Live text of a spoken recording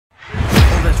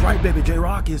right, baby,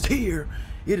 J-Rocc is here.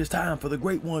 It is time for the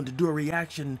great one to do a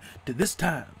reaction to this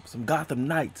time some Gotham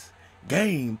Knights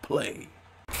gameplay.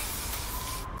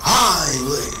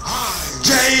 Highly,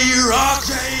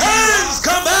 J-Rocc has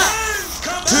come back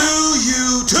to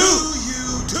you too.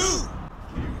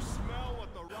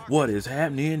 What is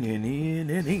happening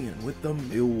in with the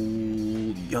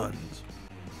millions?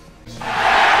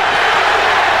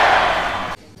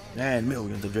 And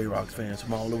millions of J-Rocc's fans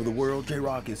from all over the world.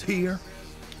 J-Rocc is here.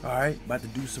 Alright, about to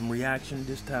do some reaction,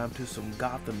 this time to some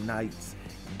Gotham Knights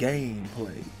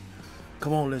gameplay.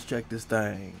 Come on, let's check this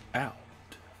thing out.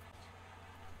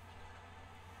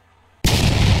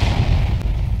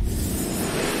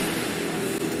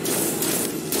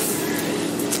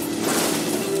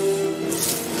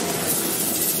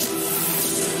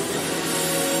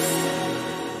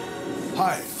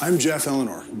 Hi, I'm Geoff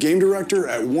Ellenor, Game Director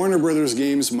at Warner Bros.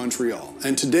 Games Montreal,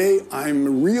 and today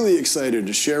I'm really excited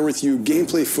to share with you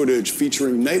gameplay footage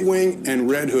featuring Nightwing and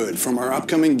Red Hood from our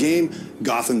upcoming game,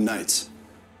 Gotham Knights.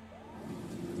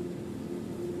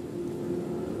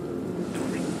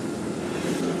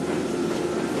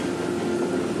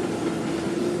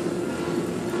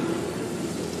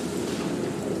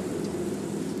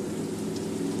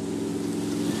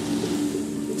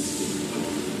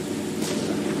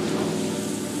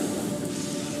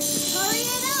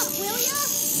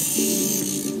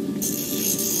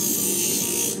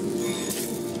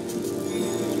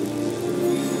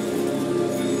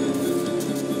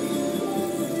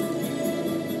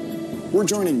 We're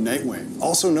joining Nightwing,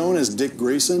 also known as Dick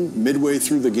Grayson, midway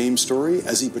through the game story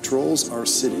as he patrols our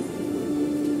city.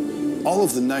 All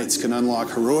of the Knights can unlock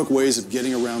heroic ways of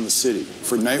getting around the city.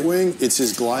 For Nightwing, it's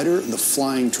his glider, the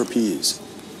Flying Trapeze.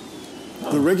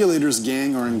 The Regulators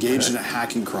gang are engaged in a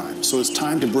hacking crime, so it's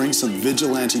time to bring some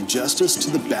vigilante justice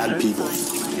to the bad people.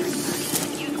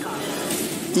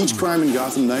 Each crime in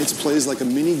Gotham Knights plays like a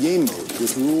mini game mode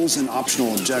with rules and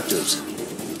optional objectives.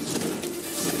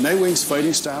 Nightwing's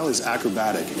fighting style is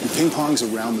acrobatic and ping-pongs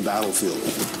around the battlefield.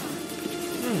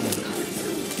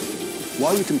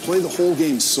 While you can play the whole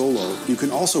game solo, you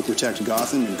can also protect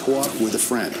Gotham in co-op with a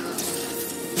friend.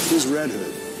 Here's Red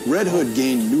Hood. Red Hood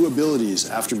gained new abilities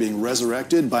after being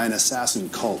resurrected by an assassin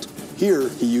cult. Here,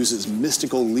 he uses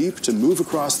Mystical Leap to move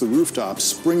across the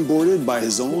rooftops, springboarded by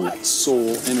his own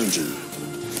soul energy.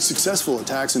 Successful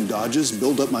attacks and dodges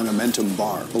build up my momentum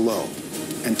bar below,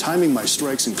 and timing my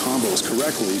strikes and combos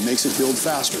correctly makes it build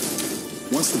faster.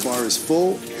 Once the bar is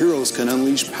full, heroes can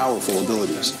unleash powerful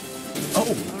abilities. Oh,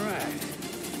 all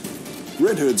right.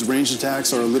 Red Hood's ranged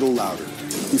attacks are a little louder.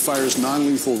 He fires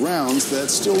non-lethal rounds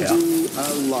that still do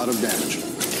a lot of damage.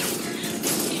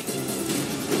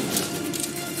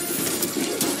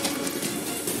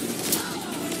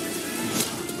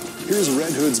 Here's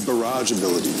Red Hood's barrage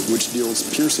ability, which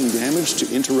deals piercing damage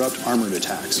to interrupt armored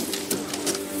attacks.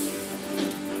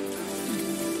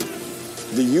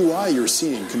 The UI you're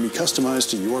seeing can be customized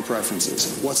to your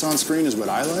preferences. What's on screen is what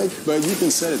I like, but you can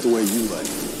set it the way you like.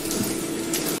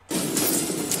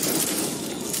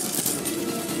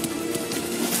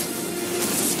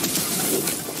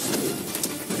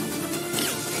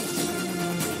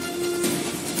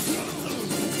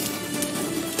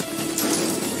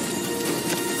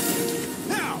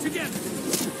 Now, together.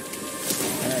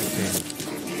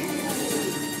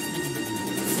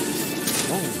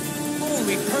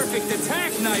 Only perfect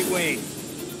attack, Nightwing!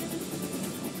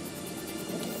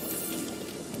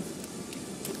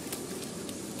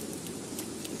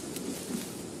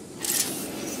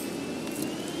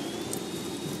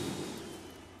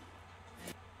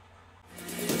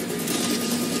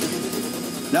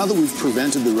 Now that we've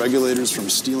prevented the Regulators from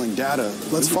stealing data,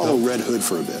 let's follow Red Hood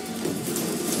for a bit.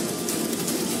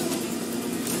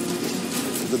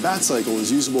 The Bat Cycle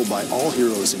is usable by all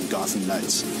heroes in Gotham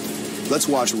Knights. Let's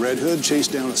watch Red Hood chase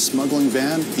down a smuggling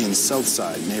van in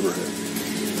Southside neighborhood.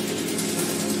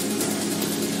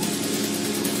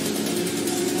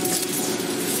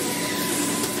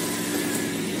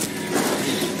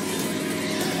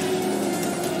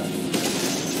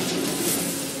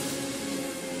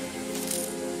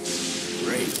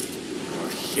 Great. More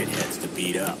shitheads to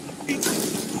beat up.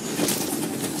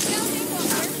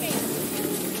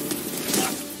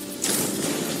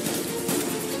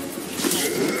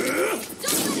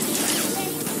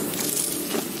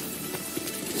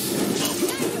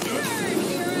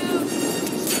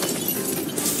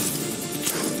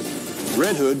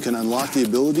 Red Hood can unlock the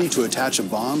ability to attach a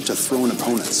bomb to thrown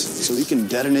opponents, so he can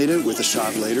detonate it with a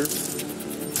shot later.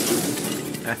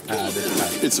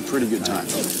 It's a pretty good time.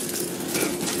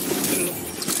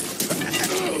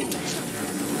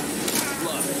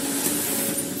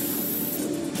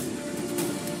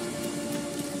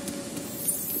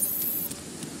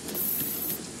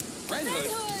 Red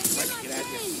Hood. Let's get at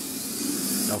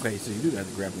you. Okay, so you do got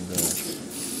the grappling gun.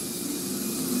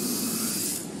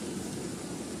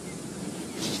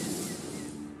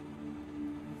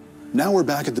 Now we're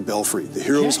back at the Belfry, the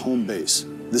hero's home base.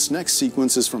 This next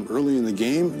sequence is from early in the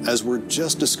game, as we're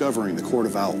just discovering the Court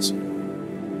of Owls.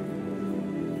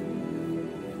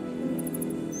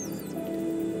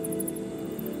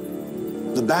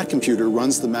 The Bat computer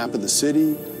runs the map of the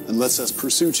city and lets us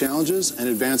pursue challenges and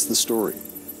advance the story.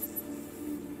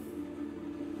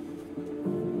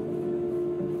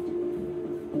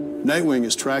 Nightwing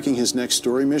is tracking his next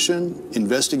story mission,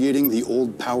 investigating the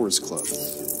Old Powers Club.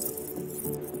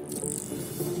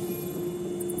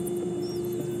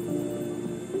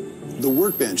 The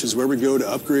workbench is where we go to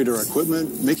upgrade our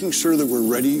equipment, making sure that we're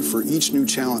ready for each new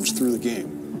challenge through the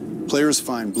game. Players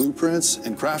find blueprints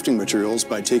and crafting materials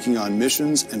by taking on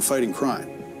missions and fighting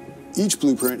crime. Each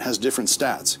blueprint has different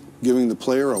stats, giving the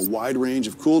player a wide range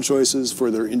of cool choices for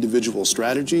their individual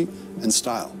strategy and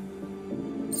style.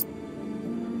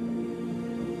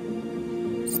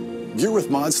 Gear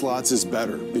with mod slots is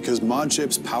better because mod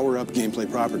chips power up gameplay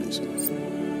properties.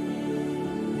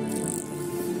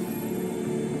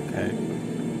 Okay.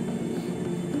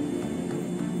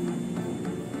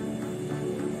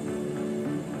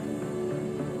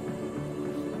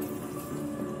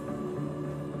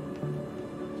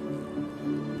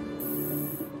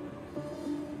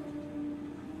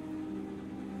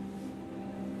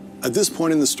 At this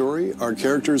point in the story, our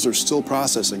characters are still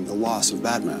processing the loss of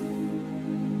Batman.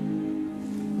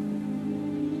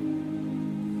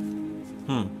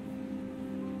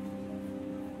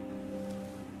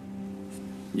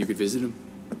 You could visit him.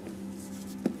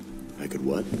 I could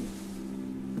what?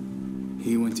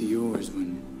 He went to yours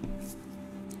when...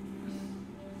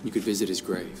 You could visit his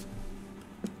grave.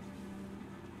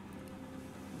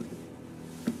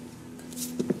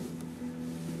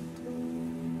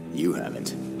 You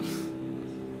haven't.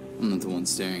 I'm not the one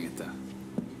staring at the...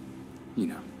 You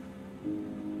know.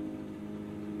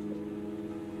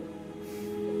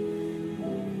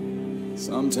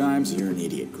 Sometimes you're an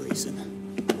idiot, Grayson.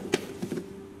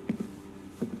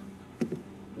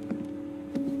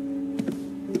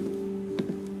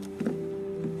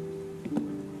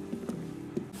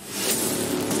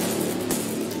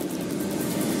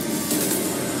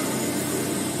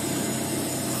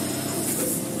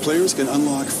 Players can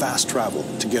unlock fast travel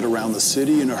to get around the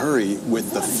city in a hurry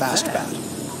with the Fast Bat.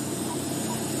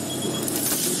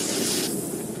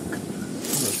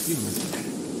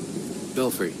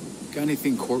 Belfry, got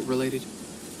anything court-related?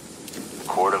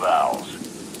 Court of Owls.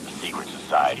 A secret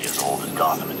society as old as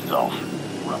Gotham itself.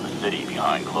 Run the city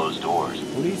behind closed doors.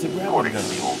 According to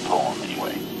the old poem,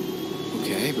 anyway.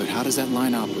 Okay, but how does that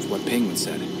line up with what Penguin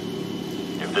said?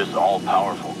 If this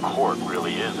all-powerful court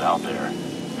really is out there,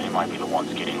 they might be the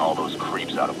ones getting all those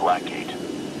creeps out of Blackgate.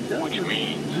 Which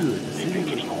means they've been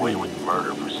getting away with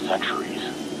murder for centuries.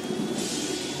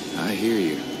 I hear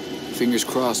you. Fingers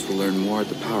crossed we'll learn more at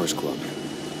the Powers Club.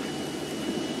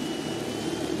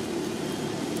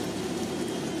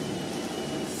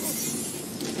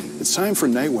 It's time for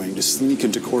Nightwing to sneak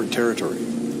into court territory.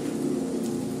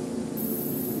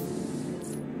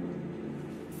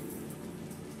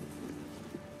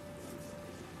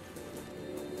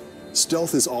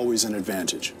 Stealth is always an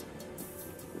advantage.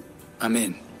 I'm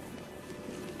in.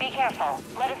 Be careful.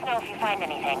 Let us know if you find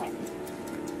anything.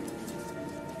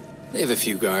 They have a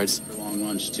few guards. For long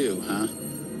lunch too, huh?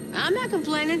 I'm not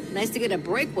complaining. Nice to get a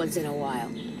break once in a while.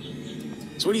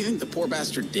 So what do you think the poor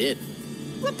bastard did?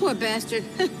 What poor bastard?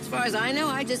 As far as I know,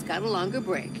 I just got a longer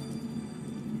break.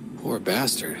 Poor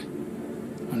bastard.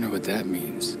 Wonder what that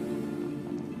means.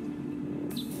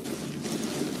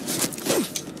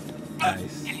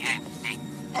 Nice.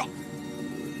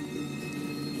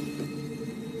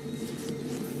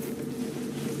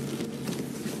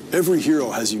 Every hero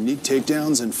has unique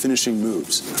takedowns and finishing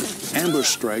moves. Ambush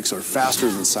strikes are faster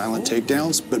than silent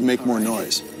takedowns, but make more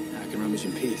noise. I can rummage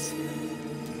in peace.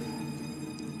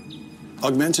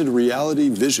 Augmented reality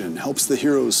vision helps the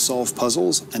heroes solve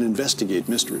puzzles and investigate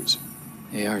mysteries.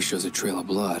 AR shows a trail of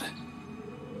blood.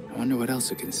 I wonder what else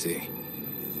it can see.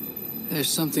 There's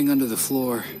something under the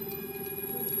floor.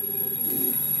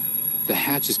 The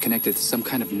hatch is connected to some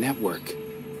kind of network.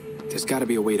 There's got to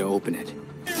be a way to open it.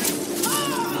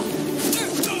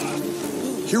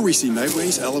 Here we see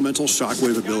Nightwing's elemental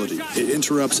shockwave ability. It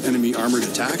interrupts enemy armored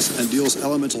attacks and deals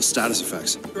elemental status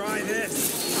effects. Try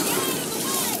this.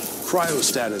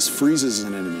 Cryostatus freezes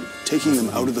an enemy, taking them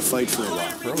out of the fight for a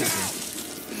while.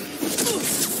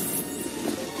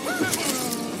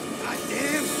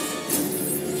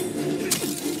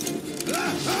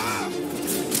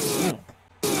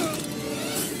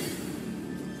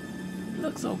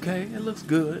 looks okay. It looks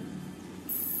good.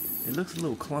 It looks a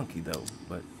little clunky though,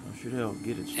 but I'm sure they'll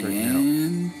get it straightened out.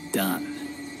 And done.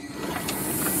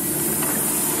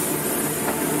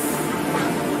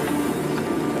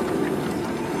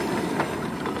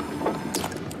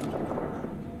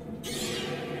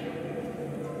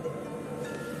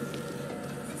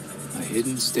 A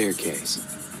hidden staircase.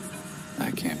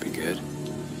 That can't be good.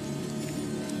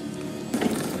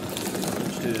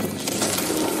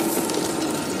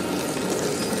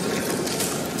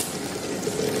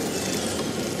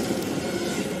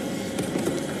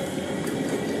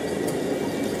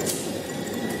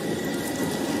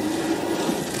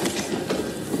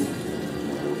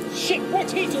 Shit,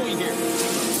 what's he doing here?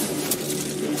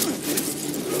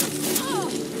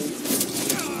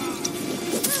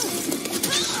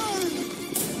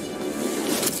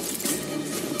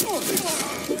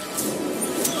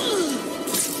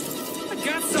 I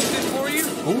got something for you.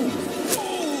 Ooh.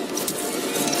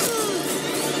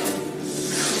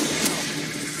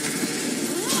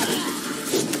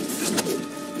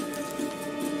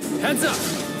 Heads up.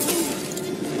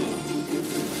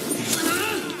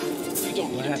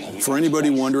 For anybody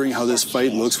wondering how this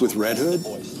fight looks with Red Hood,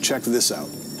 check this out.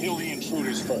 Kill the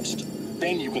intruders first.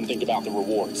 Then you can think about the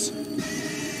rewards.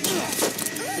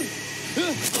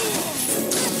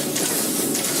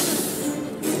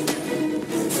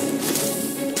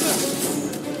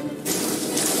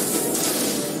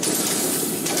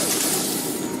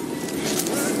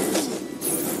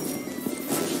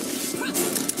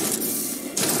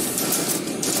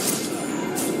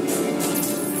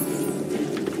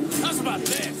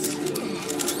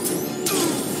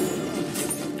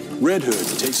 Red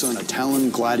Hood takes on a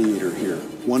Talon gladiator here,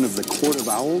 one of the Court of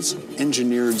Owls'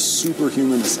 engineered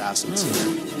superhuman assassins.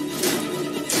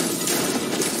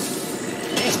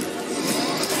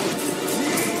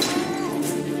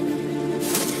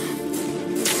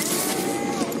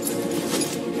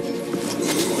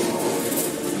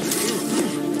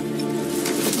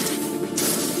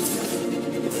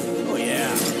 Oh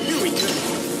yeah, here we go.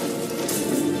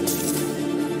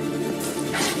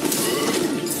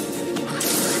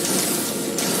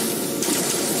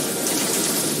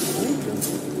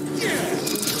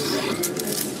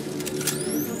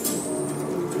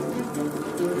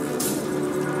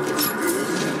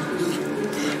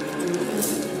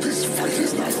 This fight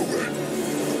is not over.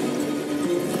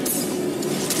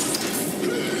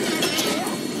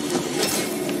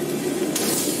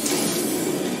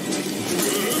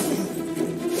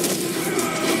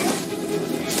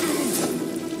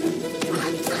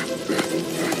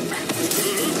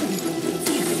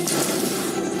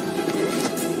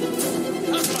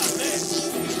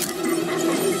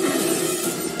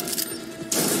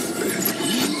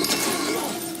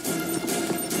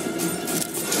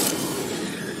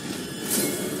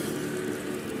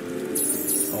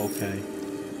 Okay,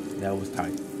 that was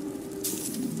tight.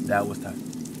 That was tight.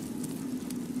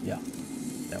 Yeah,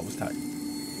 that was tight.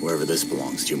 Wherever this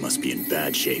belongs to must be in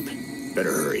bad shape.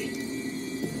 Better hurry.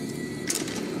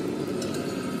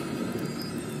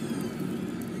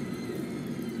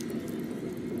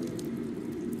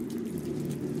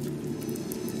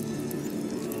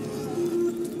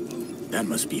 That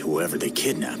must be whoever they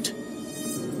kidnapped.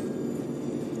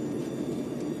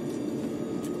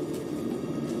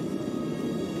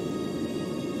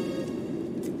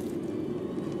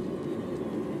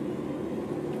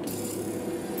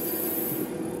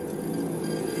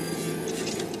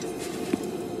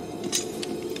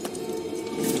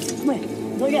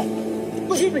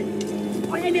 Push me!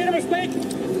 I need a mistake!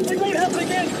 It won't happen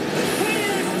again! Please!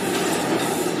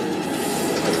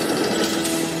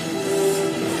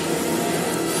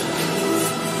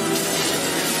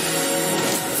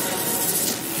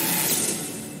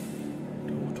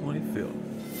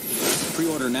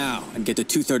 Pre-order now and get the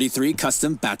 233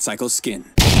 custom Batcycle skin.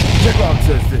 J-Rocc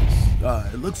says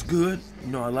this. It looks good.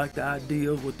 You know, I like the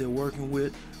idea of what they're working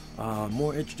with.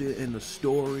 More interested in the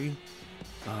story.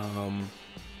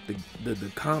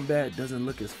 The combat doesn't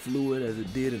look as fluid as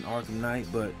it did in Arkham Knight,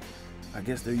 but I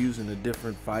guess they're using a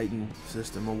different fighting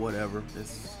system or whatever.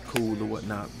 It's cool or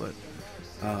whatnot, but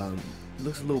it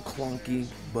looks a little clunky.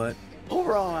 But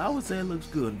overall, I would say it looks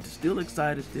good. Still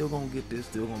excited. Still gonna get this.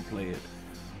 Still gonna play it.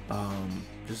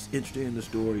 Just interested in the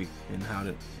story and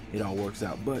how it all works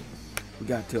out. But we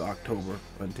got till October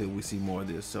until we see more of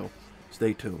this, so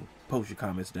stay tuned. Post your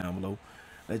comments down below.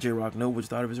 Let J-Rocc know what you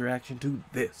thought of his reaction to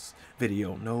this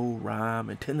video. No rhyme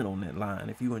intended on that line.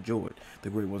 If you enjoyed the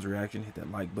Great One's reaction, hit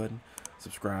that like button,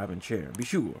 subscribe, and share. Be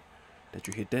sure that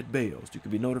you hit that bell so you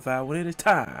can be notified when it is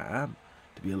time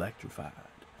to be electrified.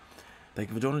 Thank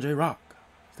you for joining J-Rocc.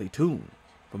 Stay tuned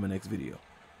for my next video.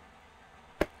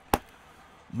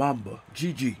 Mamba,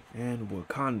 Gigi, and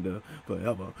Wakanda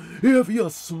forever. If you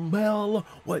smell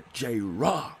what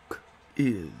J-Rocc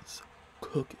is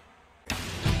cooking.